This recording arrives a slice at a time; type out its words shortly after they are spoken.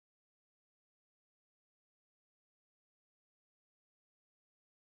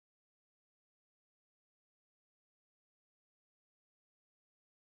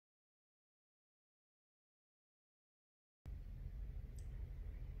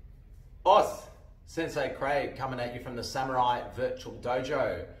Boss, Sensei Craig coming at you from the Samurai Virtual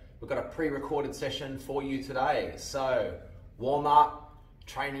Dojo. We've got a pre-recorded session for you today. So warm up,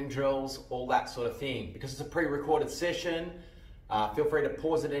 training drills, all that sort of thing. Because it's a pre-recorded session, feel free to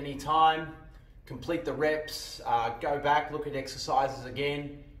pause at any time, complete the reps, go back, look at exercises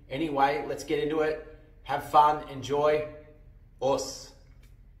again. Anyway, let's get into it. Have fun, enjoy. Us.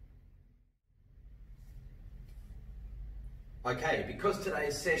 Okay, because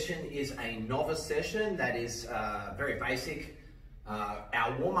today's session is a novice session, that is very basic,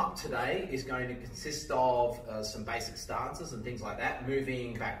 our warm-up today is going to consist of some basic stances and things like that,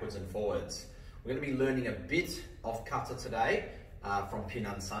 moving backwards and forwards. We're going to be learning a bit of kata today from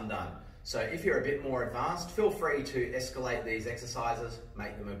Pinan Sandan. So if you're a bit more advanced, feel free to escalate these exercises,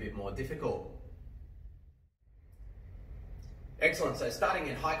 make them a bit more difficult. Excellent, so starting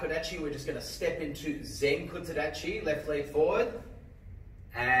in Haikodachi, we're just going to step into Zenkutodachi, left leg forward,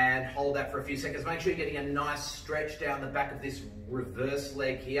 and hold that for a few seconds. Make sure you're getting a nice stretch down the back of this reverse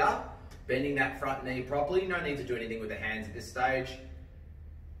leg here, bending that front knee properly. No need to do anything with the hands at this stage.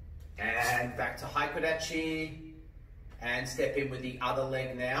 And back to Haikodachi, and step in with the other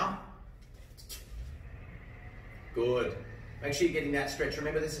leg now. Good. Make sure you're getting that stretch.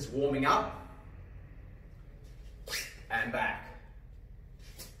 Remember, this is warming up. And back.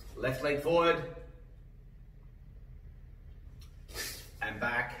 Left leg forward. And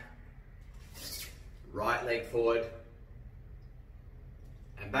back. Right leg forward.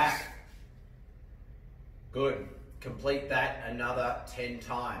 And back. Good. Complete that another 10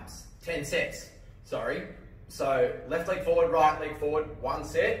 times. 10 sets, sorry. So left leg forward, right leg forward, 1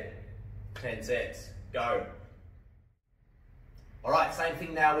 set, 10 sets. Go. All right, same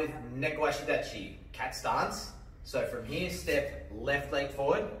thing now with Neko-Ashidachi, cat stance. So from here, step left leg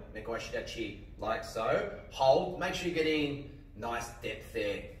forward, Neko-Ashidachi, like so. Hold, make sure you're getting nice depth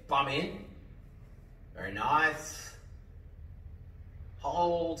there. Bum in, very nice.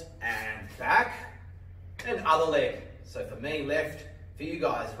 Hold and back, and other leg. So for me, left, for you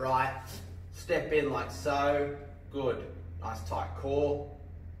guys, right. Step in like so, good. Nice tight core.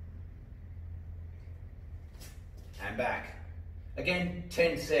 And back. Again,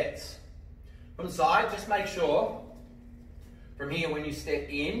 10 sets. From the side, just make sure, from here when you step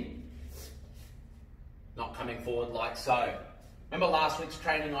in, not coming forward like so. Remember last week's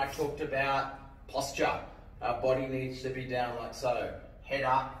training I talked about posture. Our body needs to be down like so. Head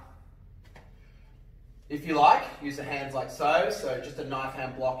up. If you like, use the hands like so. So just a knife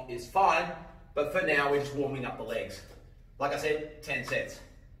hand block is fine. But for now, we're just warming up the legs. Like I said, 10 sets.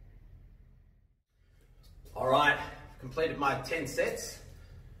 All right, completed my 10 sets.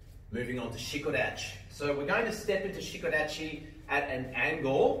 Moving on to Shikodachi. So we're going to step into Shikodachi at an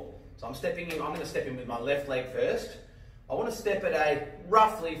angle. So I'm going to step in with my left leg first. I want to step at a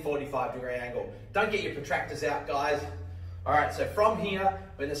roughly 45-degree angle. Don't get your protractors out, guys. All right, so from here,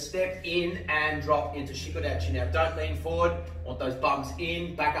 we're going to step in and drop into Shikodachi. Now, don't lean forward. Want those bums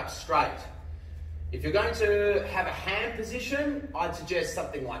in, back up straight. If you're going to have a hand position, I'd suggest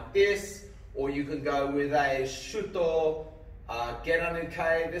something like this, or you can go with a shuto,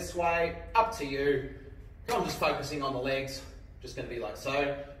 uchi-uke this way, up to you. I'm just focusing on the legs, just going to be like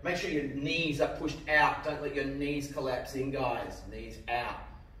so. Make sure your knees are pushed out. Don't let your knees collapse in, guys. Knees out.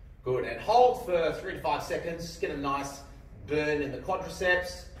 Good, and hold for 3 to 5 seconds. Just get a nice burn in the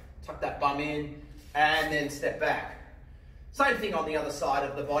quadriceps. Tuck that bum in, and then step back. Same thing on the other side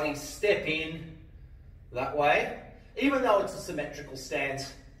of the body. Step in that way. Even though it's a symmetrical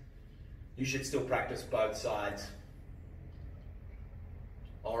stance, you should still practice both sides.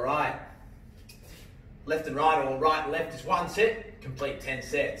 All right. Left and right, or right and left is 1 set. Complete 10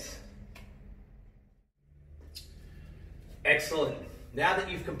 sets. Excellent. Now that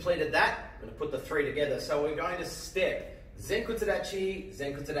you've completed that, I'm going to put the 3 together. So we're going to step Zenkutodachi,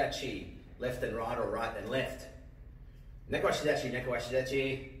 Zenkutodachi. Left and right, or right and left. Neko-Ashidachi,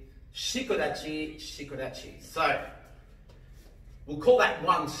 Neko-Ashidachi. Shikodachi, Shikodachi. So we'll call that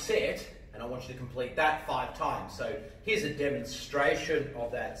 1 set, and I want you to complete that 5 times. So here's a demonstration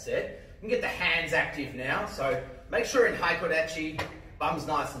of that set. You can get the hands active now. So make sure in Haikodachi, bum's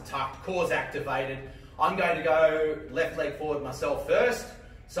nice and tucked, core's activated. I'm going to go left leg forward myself first.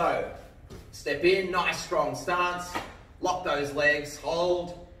 So step in, nice strong stance. Lock those legs,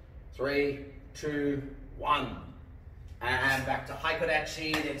 hold. 3, 2, 1. And back to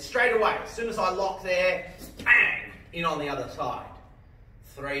Haikodachi, then straight away, as soon as I lock there, bang, in on the other side.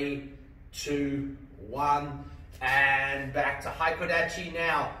 3, 2, 1, and back to Haikodachi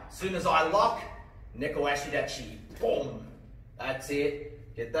now. As soon as I lock, Neko-Ashidachi, boom. That's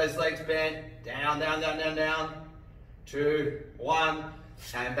it. Get those legs bent, down, down, down, down, down. 2, 1,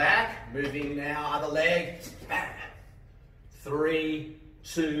 and back. Moving now, other leg. 3,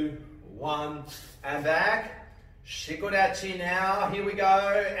 2, 1, and back. Shiko dachi now. Here we go,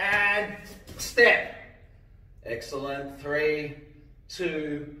 and step. Excellent. 3,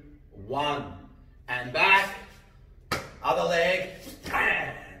 2, 1, and back. Other leg.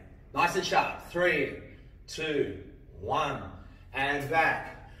 Nice and sharp. 3, 2, 1, and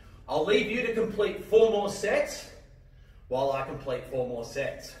back. I'll leave you to complete 4 more sets while I complete 4 more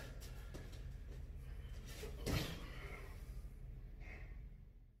sets.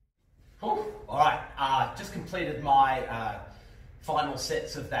 All right, just completed my final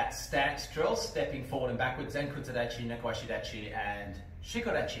sets of that stance drill, stepping forward and backwards, Zenkutsu dachi, Novice dachi, and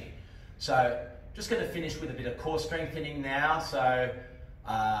Shiko dachi. So just going to finish with a bit of core strengthening now. So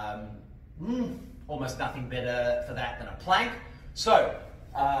almost nothing better for that than a plank. So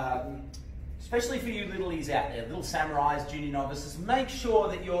especially for you littlies out there, little samurais, junior novices, make sure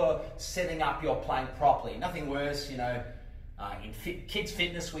that you're setting up your plank properly. Nothing worse, you know, in kids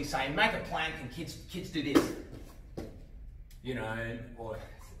fitness we say make a plank and kids do this, you know, or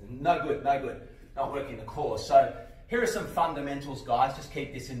no good, not working the core. So here are some fundamentals, guys, just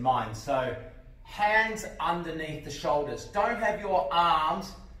keep this in mind. So hands underneath the shoulders, don't have your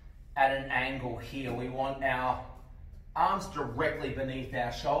arms at an angle here. We want our arms directly beneath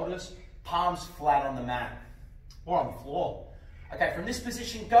our shoulders, palms flat on the mat or on the floor. Okay, from this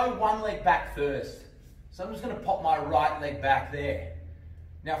position, go one leg back first. So I'm just going to pop my right leg back there.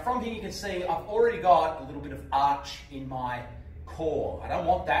 Now from here you can see I've already got a little bit of arch in my core. I don't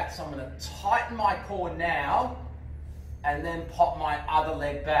want that, so I'm going to tighten my core now and then pop my other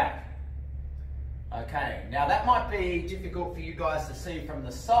leg back. Okay, now that might be difficult for you guys to see from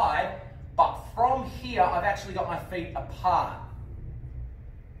the side, but from here I've actually got my feet apart.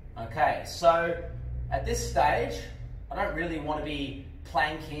 Okay, so at this stage I don't really want to be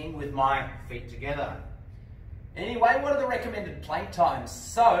planking with my feet together. Anyway, what are the recommended plank times?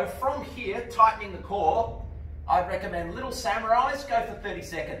 So from here, tightening the core, I'd recommend little samurais, go for 30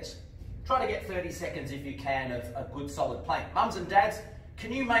 seconds. Try to get 30 seconds if you can of a good solid plank. Mums and dads,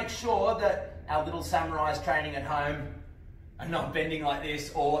 can you make sure that our little samurais training at home are not bending like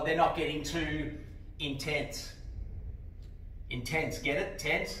this, or they're not getting too intense? Intense, get it?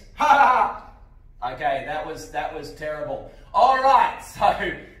 Tense? Ha ha! Okay, that was terrible. All right,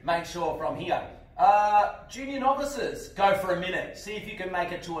 so make sure from here. Junior novices, go for a minute. See if you can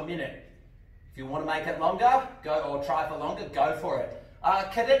make it to a minute. If you want to make it longer, go, or try for longer, go for it.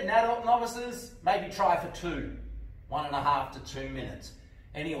 Cadet and adult novices, maybe try for 2, 1.5 to 2 minutes.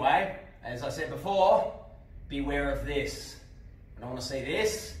 Anyway, as I said before, beware of this. We don't want to see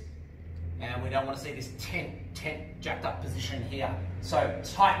this, and we don't want to see this tent jacked up position here. So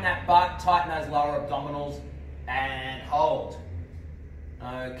tighten that butt, tighten those lower abdominals, and hold.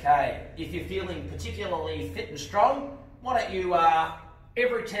 Okay, if you're feeling particularly fit and strong, why don't you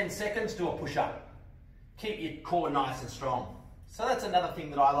every 10 seconds do a push-up. Keep your core nice and strong. So that's another thing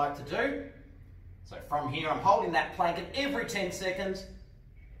that I like to do. So from here I'm holding that plank, and every 10 seconds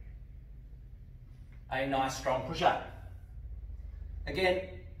a nice strong push-up. Again,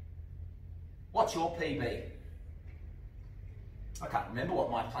 what's your PB? I can't remember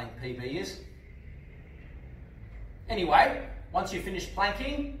what my plank PB is. Anyway, once you've finished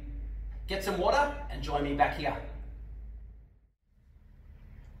planking, get some water and join me back here.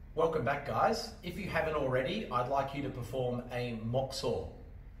 Welcome back, guys. If you haven't already, I'd like you to perform a mokso,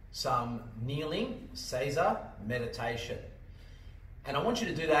 some kneeling, seiza, meditation. And I want you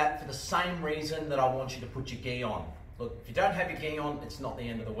to do that for the same reason that I want you to put your gi on. Look, if you don't have your gi on, it's not the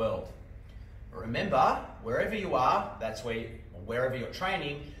end of the world. But remember, wherever you are, that's where, or wherever you're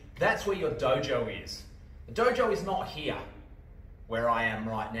training, that's where your dojo is. The dojo is not here, where I am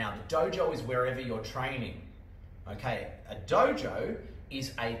right now. The dojo is wherever you're training. Okay, a dojo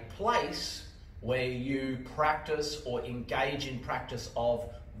is a place where you practice or engage in practice of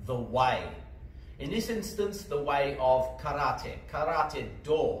the way. In this instance, the way of karate, karate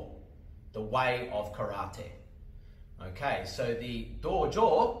do, the way of karate. Okay, so the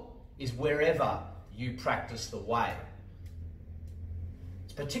dojo is wherever you practice the way.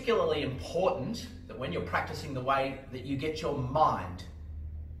 It's particularly important that when you're practicing the way that you get your mind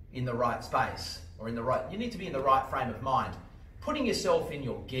in the right space, or in the right, you need to be in the right frame of mind. Putting yourself in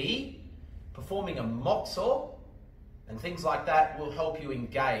your gi, performing a mokso, and things like that will help you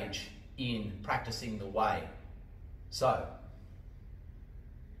engage in practicing the way. So,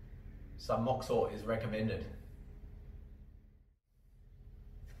 some mokso is recommended.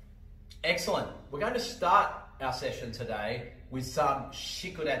 Excellent. We're going to start our session today with some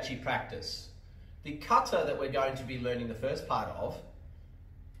shiko dachi practice. The kata that we're going to be learning the first part of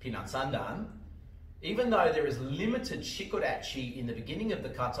Pinan Sandan, even though there is limited shiko-dachi in the beginning of the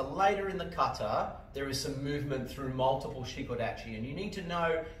kata, later in the kata, there is some movement through multiple shiko-dachi, and you need to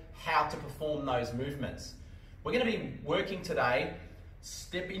know how to perform those movements. We're going to be working today,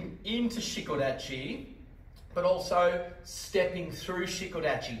 stepping into shiko-dachi, but also stepping through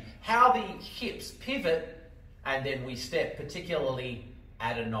shiko-dachi, how the hips pivot, and then we step, particularly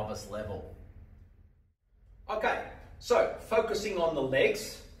at a novice level. Okay, so focusing on the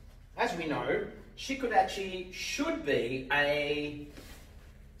legs, as we know, shiko-dachi should be a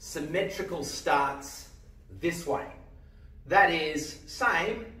symmetrical stance this way. That is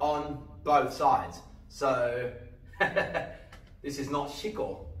same on both sides. So this is not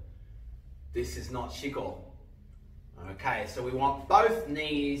shiko. This is not shiko. Okay, so we want both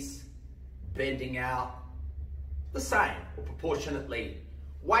knees bending out the same or proportionately.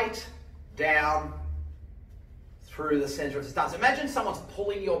 Weight down through the center of the stance. Imagine someone's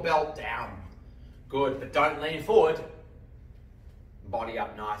pulling your belt down. Good, but don't lean forward. Body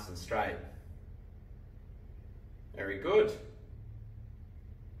up nice and straight. Very good.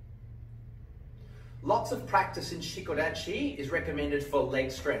 Lots of practice in shiko-dachi is recommended for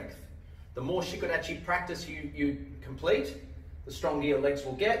leg strength. The more shiko-dachi practice you complete, the stronger your legs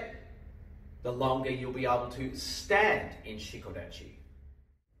will get, the longer you'll be able to stand in shiko-dachi.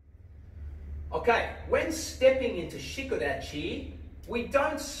 Okay, when stepping into shiko-dachi, we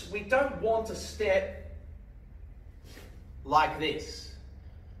don't want to step like this.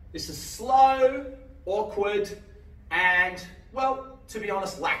 This is slow, awkward, and, well, to be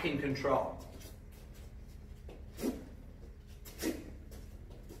honest, lacking control.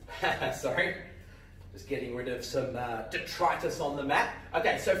 Sorry, just getting rid of some detritus on the mat.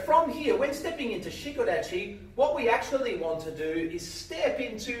 Okay, so from here, when stepping into shiko-dachi, what we actually want to do is step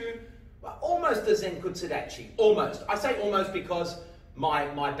into almost a zenkutsu-dachi. Almost. I say almost because my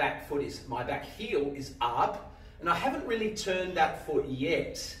back heel is up, and I haven't really turned that foot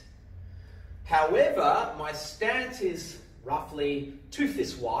yet. However, my stance is roughly 2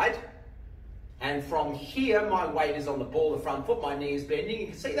 fists wide, and from here, my weight is on the ball of the front foot, my knee is bending. You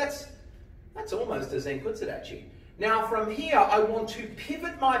can see that's almost a zenkutsu-dachi. Now from here, I want to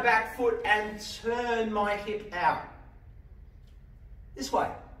pivot my back foot and turn my hip out. This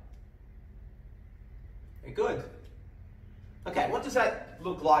way. Very good. Okay, what does that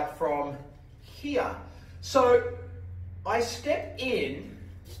look like from here? So I step in,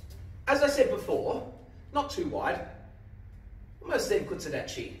 as I said before, not too wide, almost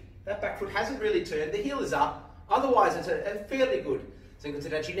zenkutsu-dachi. That back foot hasn't really turned, the heel is up, otherwise it's a fairly good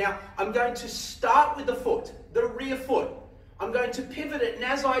zenkutsu-dachi. Now, I'm going to start with the foot, the rear foot. I'm going to pivot it, and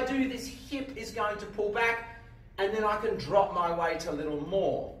as I do, this hip is going to pull back, and then I can drop my weight a little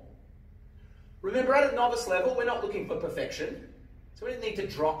more. Remember, at a novice level, we're not looking for perfection, so we don't need to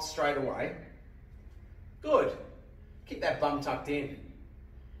drop straight away. Good. Keep that bum tucked in.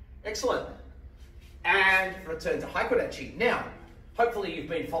 Excellent. And return to haiko-dachi. Now, hopefully you've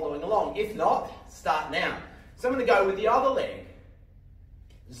been following along. If not, start now. So I'm going to go with the other leg.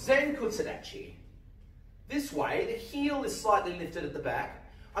 Zenkutsu-dachi. This way, the heel is slightly lifted at the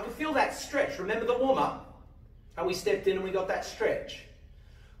back. I can feel that stretch. Remember the warm-up? How we stepped in and we got that stretch.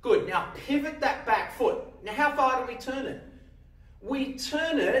 Good. Now pivot that back foot. Now how far do we turn it? We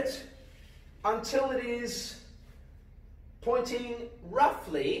turn it until it is pointing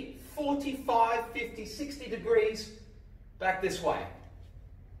roughly 45, 50, 60 degrees back this way.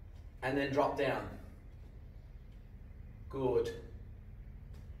 And then drop down. Good.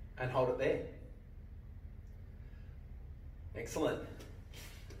 And hold it there. Excellent.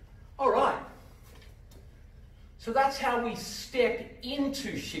 All right. So that's how we step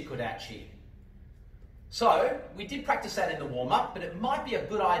into shiko-dachi. So we did practice that in the warm-up, but it might be a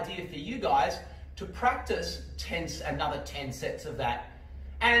good idea for you guys to practice another 10 sets of that.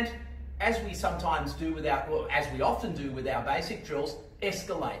 And as we sometimes do with our, well, as we often do with our basic drills,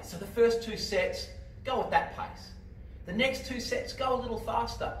 escalate. So the first 2 sets, go at that pace. The next 2 sets, go a little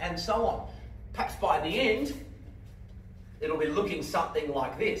faster, and so on. Perhaps by the end, it'll be looking something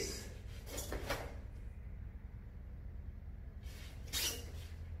like this.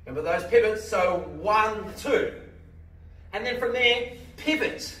 Remember those pivots? So 1, 2. And then from there,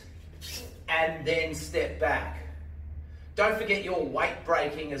 pivot. And then step back. Don't forget your weight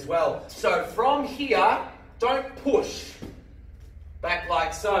breaking as well. So from here, don't push. Back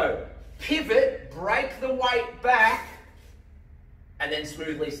like so. Pivot, break the weight back, and then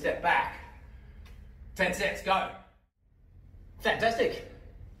smoothly step back. 10 sets, go. Fantastic.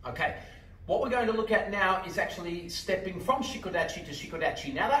 Okay. What we're going to look at now is actually stepping from shiko-dachi to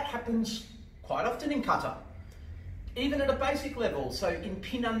shiko-dachi. Now that happens quite often in kata. even at a basic level. So in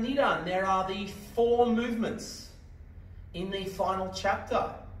Pinan, there are the 4 movements in the final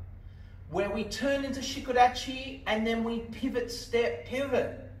chapter where we turn into Shiko and then we pivot, step,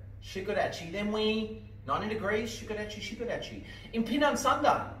 pivot, Shiko, then we 90 degrees, Shiko. In Pinan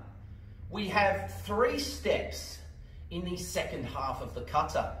Sandan, we have 3 steps in the second half of the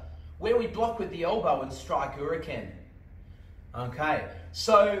kata where we block with the elbow and strike uruken. Okay,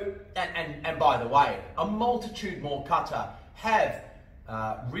 so, and by the way, a multitude more kata have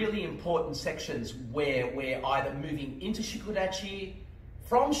really important sections where we're either moving into Shiko,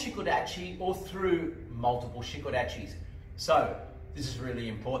 from Shiko, or through multiple Shiko. So, this is really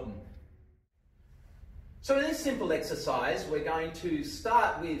important. So in this simple exercise, we're going to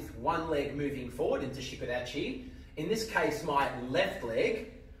start with one leg moving forward into Shiko. In this case, my left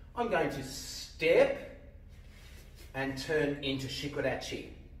leg, I'm going to step and turn into Shiko.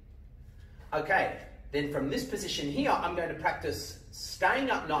 Okay, then from this position here, I'm going to practice staying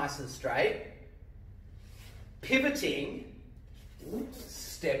up nice and straight, pivoting,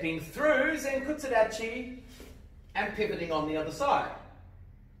 stepping through Zenkutsudachi, and pivoting on the other side.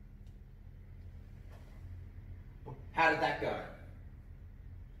 How did that go?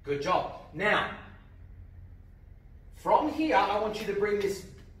 Good job. Now, from here, I want you to bring this,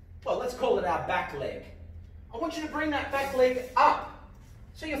 well, let's call it our back leg. I want you to bring that back leg up,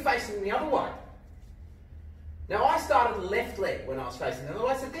 so you're facing the other way. Now, I started left leg when I was facing the other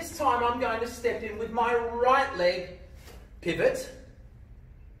way, so this time I'm going to step in with my right leg, pivot,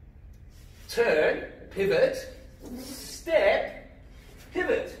 turn, pivot, step,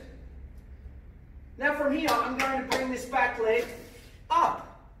 pivot. Now from here, I'm going to bring this back leg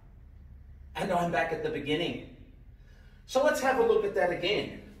up, and I'm back at the beginning. So let's have a look at that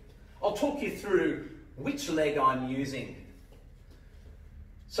again. I'll talk you through which leg I'm using.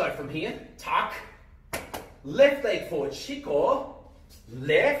 So from here, tuck, left leg forward, Shiko,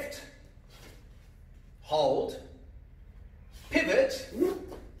 left, hold, pivot,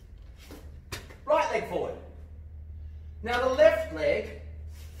 right leg forward. Now the left leg,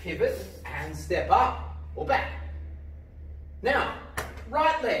 pivot and step up or back. Now,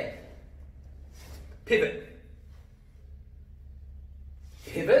 right leg, pivot.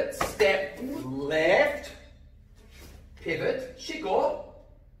 Pivot, step, left, pivot, Shiko.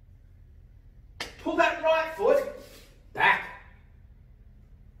 Pull that right foot back.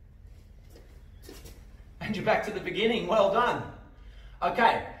 And you're back to the beginning. Well done.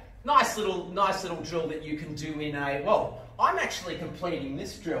 Okay, nice little drill that you can do in a, well, I'm actually completing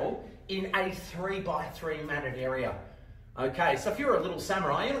this drill in a 3x3 matted area. Okay, so if you're a little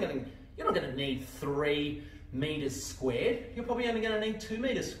samurai, you're not going to need 3 meters squared. You're probably only going to need 2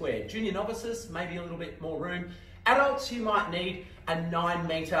 meters squared. Junior novices, maybe a little bit more room. Adults, you might need a 9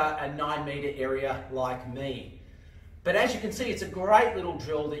 meter area like me. But as you can see, it's a great little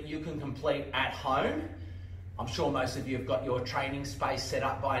drill that you can complete at home. I'm sure most of you have got your training space set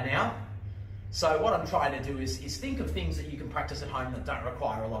up by now. So what I'm trying to do is think of things that you can practice at home that don't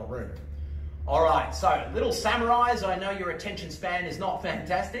require a lot of room. All right, so little samurais, I know your attention span is not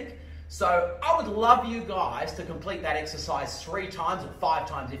fantastic. So I would love you guys to complete that exercise 3 times or 5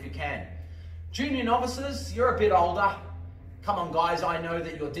 times if you can. Junior novices, you're a bit older. Come on guys, I know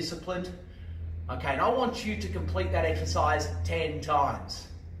that you're disciplined. Okay, and I want you to complete that exercise 10 times.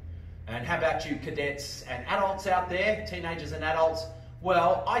 And how about you cadets and adults out there, teenagers and adults?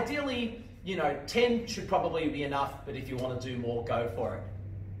 Well, ideally, 10 should probably be enough, but if you want to do more, go for it.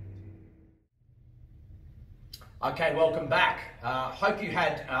 Okay, welcome back. Hope you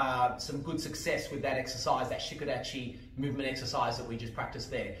had some good success with that exercise, that Shiko movement exercise that we just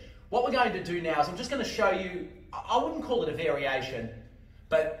practiced there. What we're going to do now is I'm just going to show you, I wouldn't call it a variation,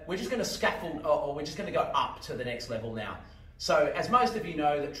 but we're just going to scaffold, or we're just going to go up to the next level now. So as most of you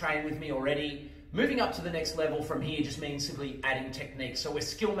know that train with me already, moving up to the next level from here just means simply adding technique. So we're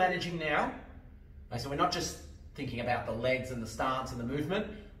skill managing now. So we're not just thinking about the legs and the stance and the movement,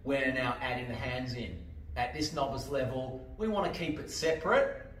 we're now adding the hands in. At this novice level, we want to keep it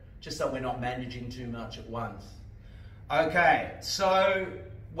separate, just so we're not managing too much at once. Okay, so,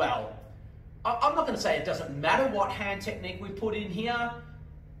 well, I'm not going to say it doesn't matter what hand technique we put in here,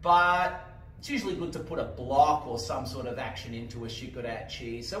 but it's usually good to put a block or some sort of action into a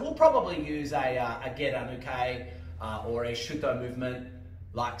Shiko. So we'll probably use a get-uke or a shuto movement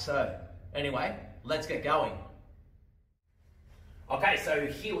like so. Anyway, let's get going. Okay, so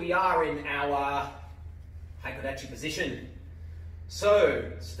here we are in our Haikodachi position.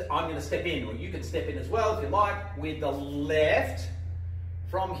 So I'm going to step in, or you can step in as well if you like, with the left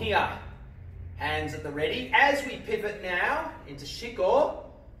from here. Hands at the ready. As we pivot now into Shiko,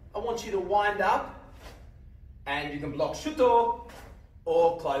 I want you to wind up and you can block shuto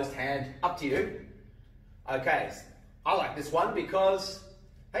or closed hand, up to you. Okay, I like this one because,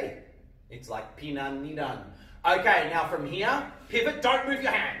 hey, it's like Pinan nidan. Okay, now from here, pivot, don't move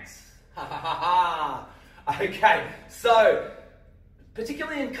your hands. Ha ha ha ha. Okay, so,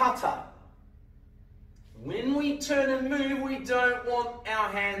 particularly in kata, when we turn and move, we don't want our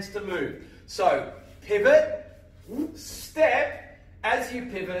hands to move. So, pivot, step, as you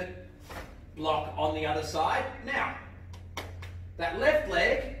pivot, block on the other side. Now, that left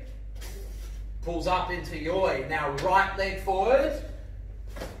leg pulls up into yoi. Now, right leg forward,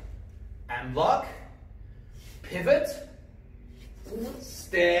 and block, pivot,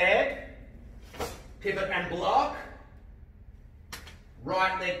 step, pivot and block.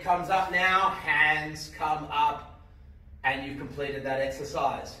 Right leg comes up now, hands come up, and you've completed that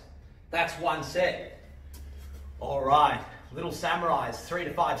exercise. That's one set. All right, little samurais, 3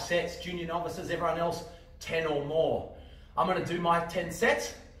 to 5 sets. Junior novices, everyone else, 10 or more. I'm going to do my 10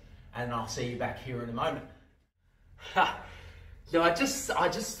 sets, and I'll see you back here in a moment. No, I just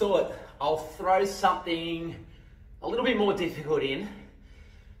thought I'll throw something a little bit more difficult in.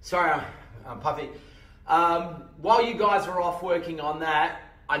 Sorry, I'm puffy. While you guys were off working on that,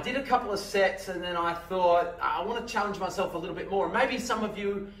 I did a couple of sets and then I thought, I want to challenge myself a little bit more. Maybe some of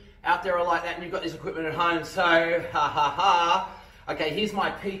you out there are like that and you've got this equipment at home, so ha ha ha. Okay, here's my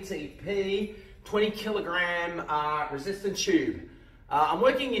PTP, 20 kilogram resistance tube. I'm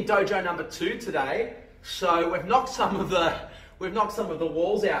working in dojo number 2 today, so we've knocked some of the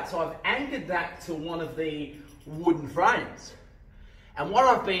walls out, so I've anchored that to one of the wooden frames. And what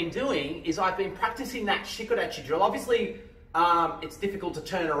I've been doing is I've been practicing that shiko drill. Obviously, it's difficult to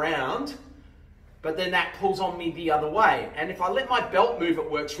turn around, but then that pulls on me the other way. And if I let my belt move,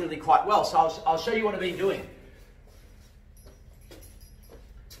 it works really quite well. So I'll show you what I've been doing.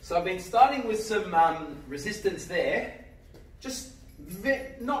 So I've been starting with some resistance there, just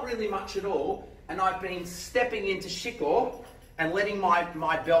not really much at all. And I've been stepping into Shiko and letting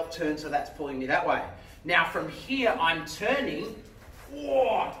my belt turn, so that's pulling me that way. Now from here, I'm turning,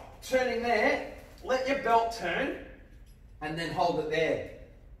 turning there, let your belt turn, and then hold it there.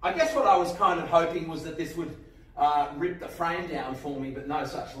 I guess what I was kind of hoping was that this would rip the frame down for me, but no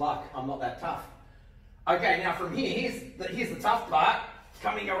such luck. I'm not that tough. Okay, now from here, here's the tough part,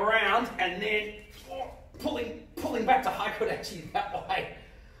 coming around and then pulling back to haikodachi that way.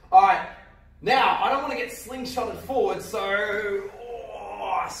 All right, now I don't want to get slingshotted forward, so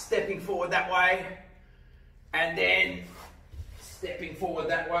stepping forward that way, and then stepping forward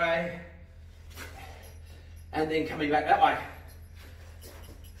that way, and then coming back that way.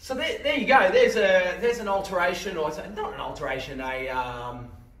 So there you go. There's an alteration, or not an alteration, a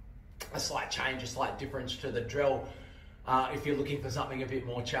slight change, a slight difference to the drill. If you're looking for something a bit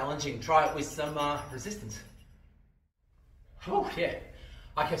more challenging, try it with some resistance. Oh yeah,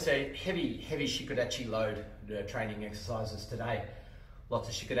 like I said, heavy shikodachi load training exercises today. Lots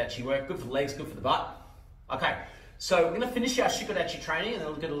of shikodachi work, good for the legs, good for the butt. Okay, so we're going to finish our shikodachi training and then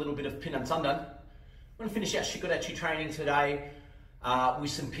we'll get a little bit of Pinan Sandan. We're going to finish our shikodachi training today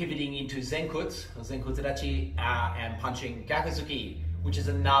with some pivoting into zenkutsu dachi, and punching gakuzuki, which is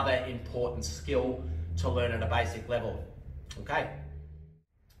another important skill to learn at a basic level. Okay.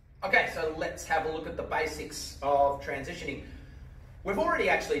 Okay, so let's have a look at the basics of transitioning. We've already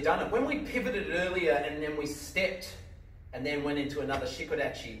actually done it. When we pivoted earlier and then we stepped and then went into another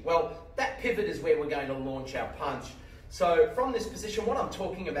shikodachi, well, that pivot is where we're going to launch our punch. So from this position, what I'm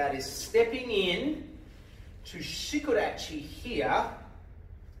talking about is stepping in to shikodachi here.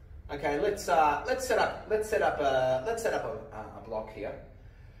 Okay, let's set up a block here.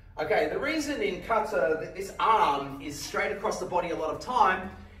 Okay, the reason in kata that this arm is straight across the body a lot of time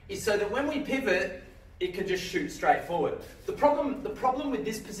is so that when we pivot, it can just shoot straight forward. The problem with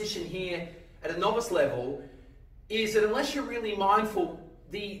this position here at a novice level is that unless you're really mindful,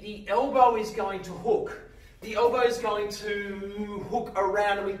 the elbow is going to hook. The elbow is going to hook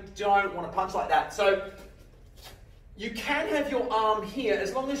around, and we don't want to punch like that. So you can have your arm here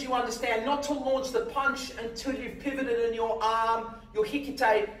as long as you understand not to launch the punch until you've pivoted and your arm, your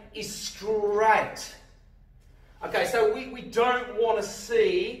hikite, is straight. Okay, so we don't want to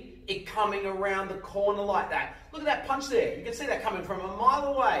see it coming around the corner like that. Look at that punch there. You can see that coming from a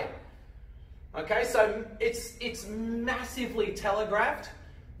mile away. Okay, so it's massively telegraphed.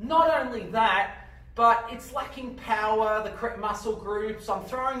 Not only that, but it's lacking power, the correct muscle groups. I'm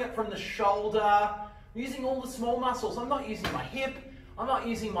throwing it from the shoulder. I'm using all the small muscles. I'm not using my hip. I'm not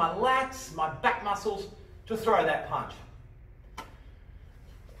using my lats, my back muscles to throw that punch.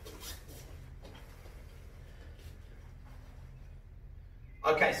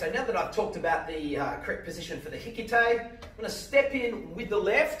 Okay, so now that I've talked about the correct position for the hikite, I'm going to step in with the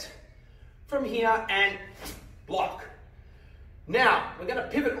left from here and block. Now, we're going to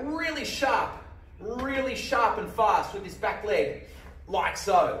pivot really sharp and fast with this back leg, like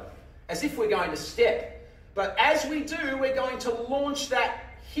so, as if we're going to step. But as we do, we're going to launch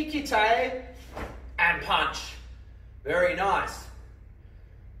that hikite and punch. Very nice.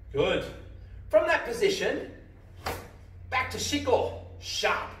 Good. From that position, back to Shiko,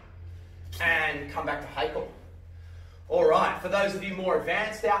 sharp, and come back to Heiko. All right, for those of you more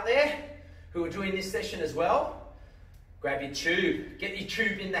advanced out there who are doing this session as well, grab your tube, get your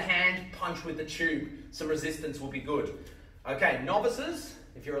tube in the hand, punch with the tube. Some resistance will be good. Okay, novices,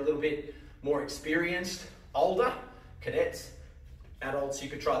 if you're a little bit more experienced, older, cadets, adults,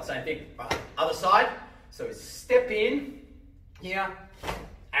 you could try the same thing. Other side, so step in here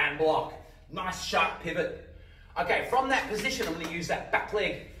and block. Nice sharp pivot. Okay, from that position, I'm going to use that back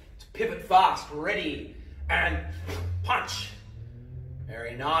leg to pivot fast. Ready, and punch.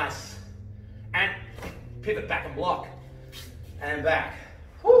 Very nice. And pivot back and block. And back.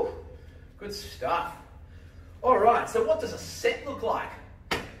 Whew, good stuff. All right, so what does a set look like?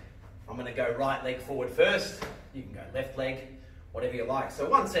 I'm going to go right leg forward first. You can go left leg, whatever you like. So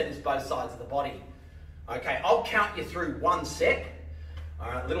one set is both sides of the body. Okay, I'll count you through one set.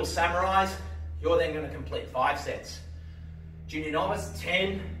 All right, little samurais, you're then going to complete 5 sets. Junior novice,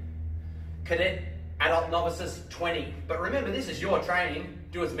 10. Cadet, adult novices, 20. But remember, this is your training.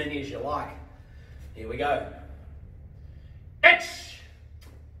 Do as many as you like. Here we go. H.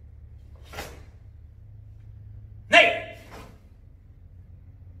 Nei.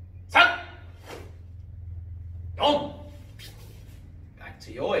 San. Dom. Back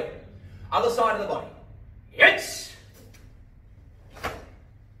to yoi. Other side of the body. Yes.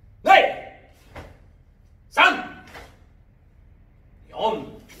 Nei. San.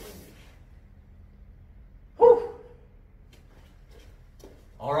 On. Whew.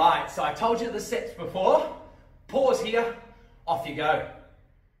 All right, so I told you the sets before. Pause here, off you go.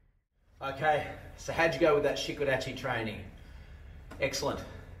 Okay, so how'd you go with that Shiko training? Excellent.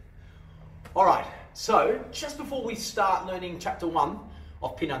 All right, so just before we start learning chapter 1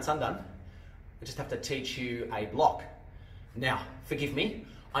 of Pinan Sandan, I just have to teach you a block. Now, forgive me,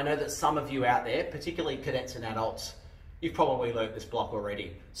 I know that some of you out there, particularly cadets and adults, you've probably learned this block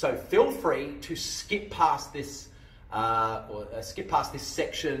already. So feel free to skip past this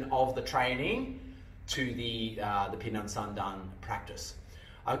section of the training to the Pinan Sandan practice.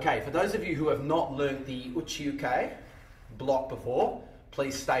 Okay, for those of you who have not learned the uchi-uke block before,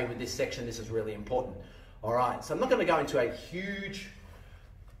 please stay with this section. This is really important. All right, so I'm not going to go into a huge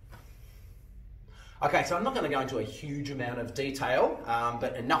amount of detail,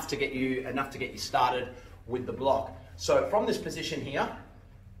 but enough to get you started with the block. So from this position here,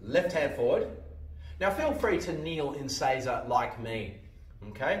 left hand forward. Now feel free to kneel in seiza like me,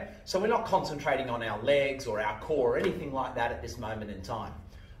 okay? So we're not concentrating on our legs or our core or anything like that at this moment in time.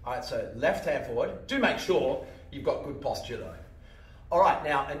 All right, so left hand forward. Do make sure you've got good posture though. All right,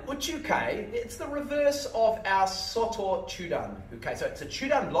 now an uchi-uke, it's the reverse of our soto chudan. Okay, so it's a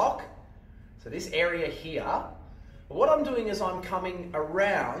chudan block. So this area here, what I'm doing is I'm coming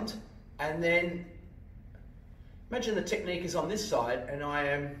around and then, imagine the technique is on this side and I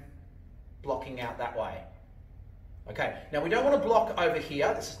am blocking out that way. Okay, now we don't want to block over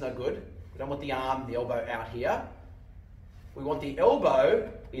here. This is no good. We don't want the arm, the elbow out here. We want the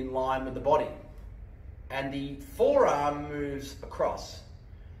elbow in line with the body. And the forearm moves across.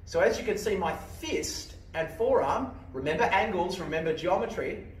 So as you can see, my fist and forearm, remember angles, remember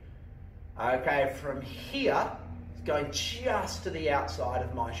geometry. Okay, from here, it's going just to the outside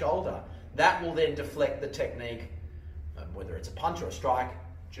of my shoulder. That will then deflect the technique, whether it's a punch or a strike,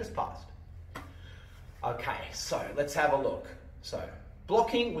 just past. Okay, so let's have a look. So,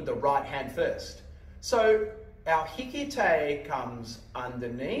 blocking with the right hand first. So, our hikite comes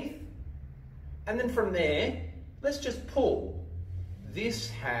underneath, and then from there, let's just pull this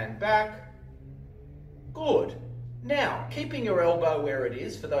hand back. Good. Now, keeping your elbow where it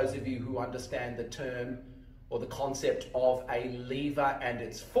is, for those of you who understand the term or the concept of a lever and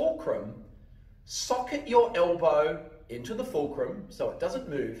its fulcrum, socket your elbow into the fulcrum so it doesn't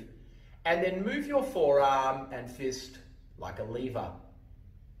move, and then move your forearm and fist like a lever.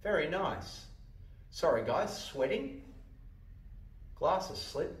 Very nice. Sorry guys, sweating. Glasses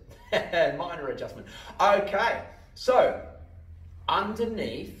slip. Minor adjustment. Okay, so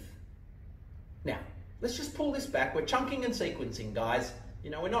underneath. Now, let's just pull this back. We're chunking and sequencing, guys.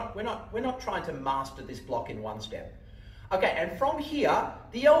 You know, we're not trying to master this block in one step. Okay, and from here,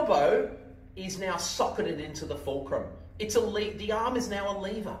 the elbow is now socketed into the fulcrum. The arm is now a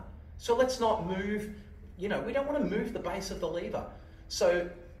lever. So let's not move, we don't want to move the base of the lever. So,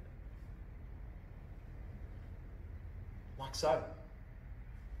 like so.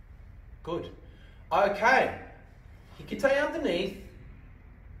 Good. Okay. Hikite underneath.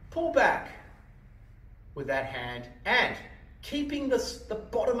 Pull back with that hand and keeping the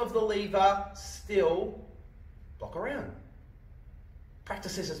bottom of the lever still, block around.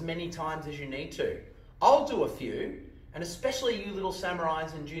 Practice this as many times as you need to. I'll do a few, and especially you little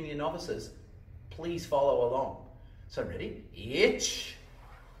samurais and junior novices, please follow along. So ready? Ich,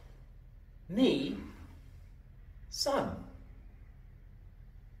 ni, san.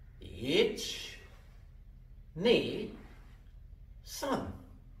 Ich, ni, san.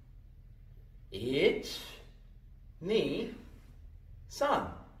 Ich, ni, san.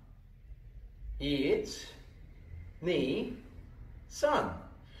 Ich, ni, san.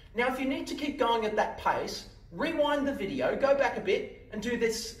 Now, if you need to keep going at that pace, rewind the video, go back a bit, and do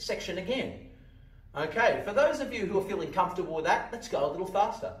this section again. Okay, for those of you who are feeling comfortable with that, let's go a little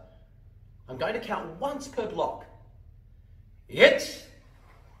faster. I'm going to count once per block. Ich,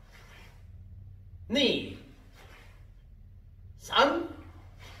 ni, san,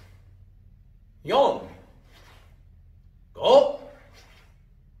 yon, go,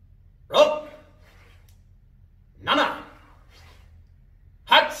 rok, nana,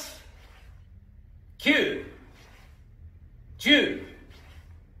 hat, kyu, ju.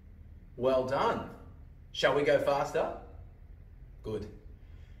 Well done. Shall we go faster? Good.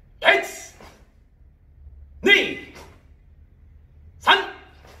 It's ni, san,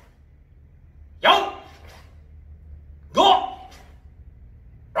 yon, go,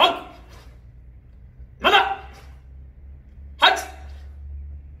 rok, nana, hat,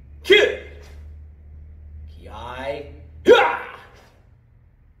 kyu, kiai, hua.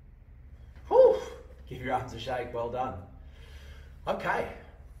 Whew. Give your arms a shake. Well done. Okay.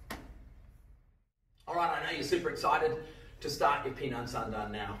 All right, I know you're super excited to start your Pinan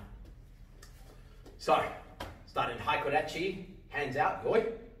Sandan now. So, starting dachi, hands out,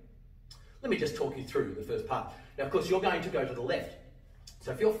 yoi. Let me just talk you through the first part. Now, of course, you're going to go to the left.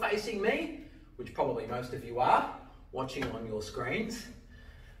 So if you're facing me, which probably most of you are, watching on your screens,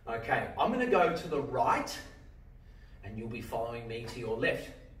 okay, I'm going to go to the right, and you'll be following me to your left.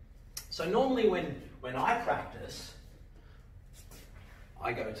 So normally when I practice,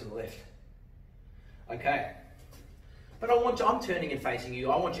 I go to the left. Okay, but I'm turning and facing you.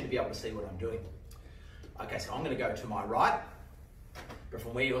 I want you to be able to see what I'm doing. Okay, so I'm going to go to my right, but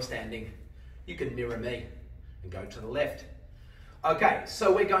from where you're standing, you can mirror me and go to the left. Okay, so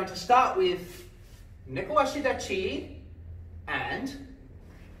we're going to start with dachi and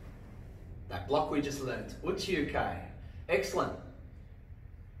that block we just learned, uchi-uke. Excellent.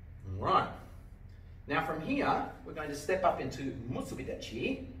 All right. Now from here, we're going to step up into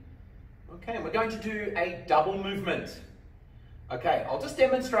dachi. Okay, and we're going to do a double movement. Okay, I'll just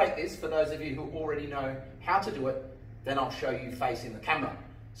demonstrate this for those of you who already know how to do it, then I'll show you facing the camera.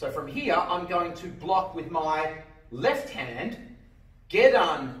 So from here, I'm going to block with my left hand,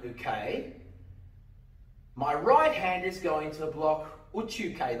 uke. My right hand is going to block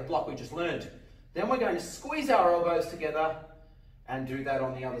uchi-uke, the block we just learned. Then we're going to squeeze our elbows together and do that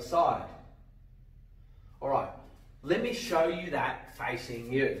on the other side. All right, let me show you that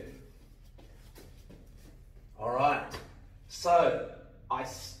facing you. All right, so I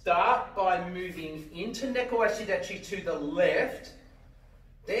start by moving into dachi to the left.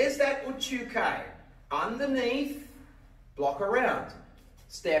 There's that uchi-uke. Underneath, block around.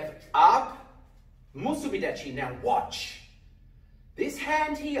 Step up, dachi. Now watch. This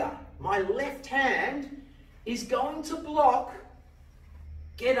hand here, my left hand, is going to block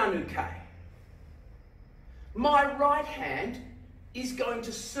uke. My right hand is going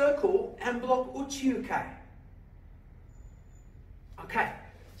to circle and block uchi-uke. Okay,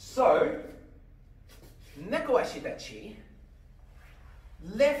 so dachi,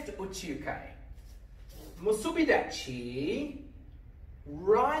 left uchi-uke, dachi,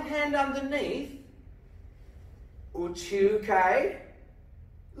 right hand underneath, uchi-uke,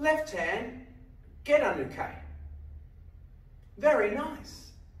 left hand, uke. Very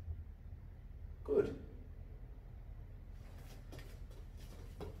nice. Good.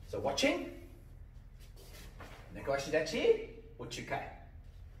 So watching, dachi, uchi-uke,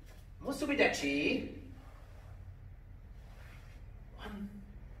 dachi, 1,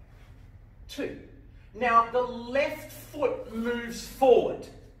 2. Now the left foot moves forward.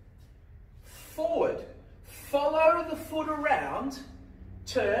 Forward. Follow the foot around,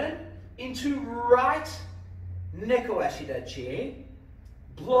 turn into right dachi,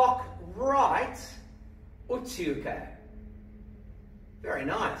 block right uchi-uke. Very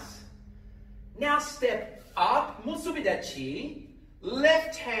nice. Now step up, musubi dachi.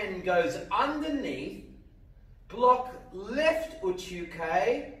 Left hand goes underneath. Block left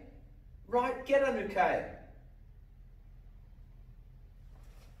uchi-uke. Right gedan-uke.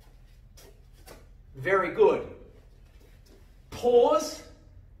 Very good. Pause,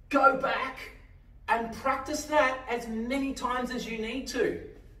 go back, and practice that as many times as you need to.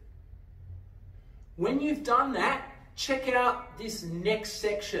 When you've done that, check out this next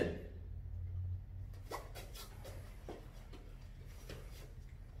section.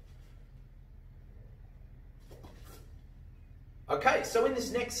 Okay, so in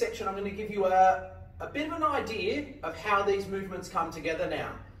this next section, I'm going to give you a bit of an idea of how these movements come together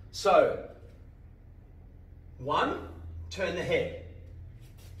now. So, 1, turn the head.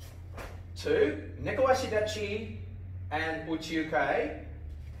 2, nekowashi dachi and uchi-uke.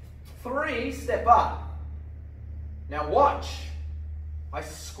 3, step up. Now watch. I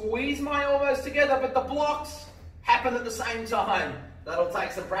squeeze my elbows together, but the blocks happen at the same time. That'll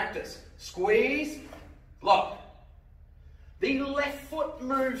take some practice. Squeeze, block. The left foot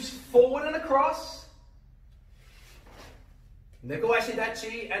moves forward and across. Nekowashi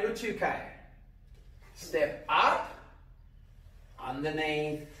dachi and uchi-uke. Step up,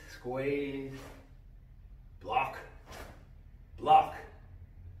 underneath, squeeze, block, block.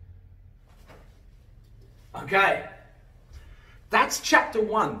 Okay, that's chapter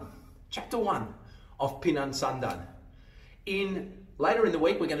 1 of Pinan Sandan. Later in the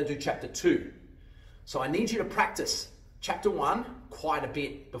week, we're going to do chapter 2. So I need you to practice chapter 1 quite a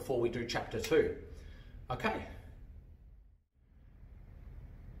bit before we do chapter 2. Okay.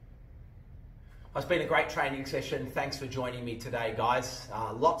 It's been a great training session. Thanks for joining me today, guys.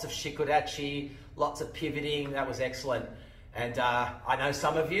 Lots of Shiko dachi, lots of pivoting. That was excellent. And I know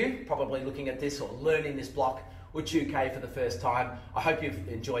some of you probably looking at this or learning this block, uchi-uke, for the first time. I hope you've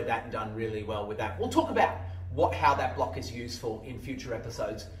enjoyed that and done really well with that. We'll talk about how that block is useful in future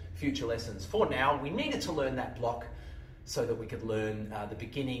episodes, future lessons. For now, we needed to learn that block so that we could learn the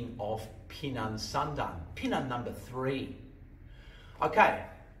beginning of Pinan Sandan, Pinan number 3. Okay.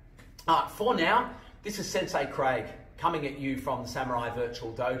 For now, this is Sensei Craig coming at you from the Samurai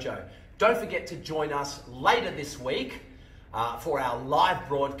Virtual Dojo. Don't forget to join us later this week for our live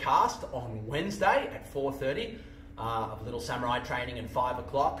broadcast on Wednesday at 4:30 of Little Samurai Training and 5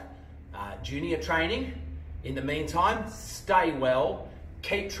 o'clock Junior Training. In the meantime, stay well,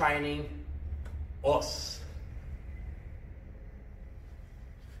 keep training, os.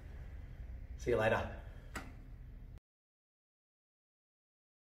 See you later.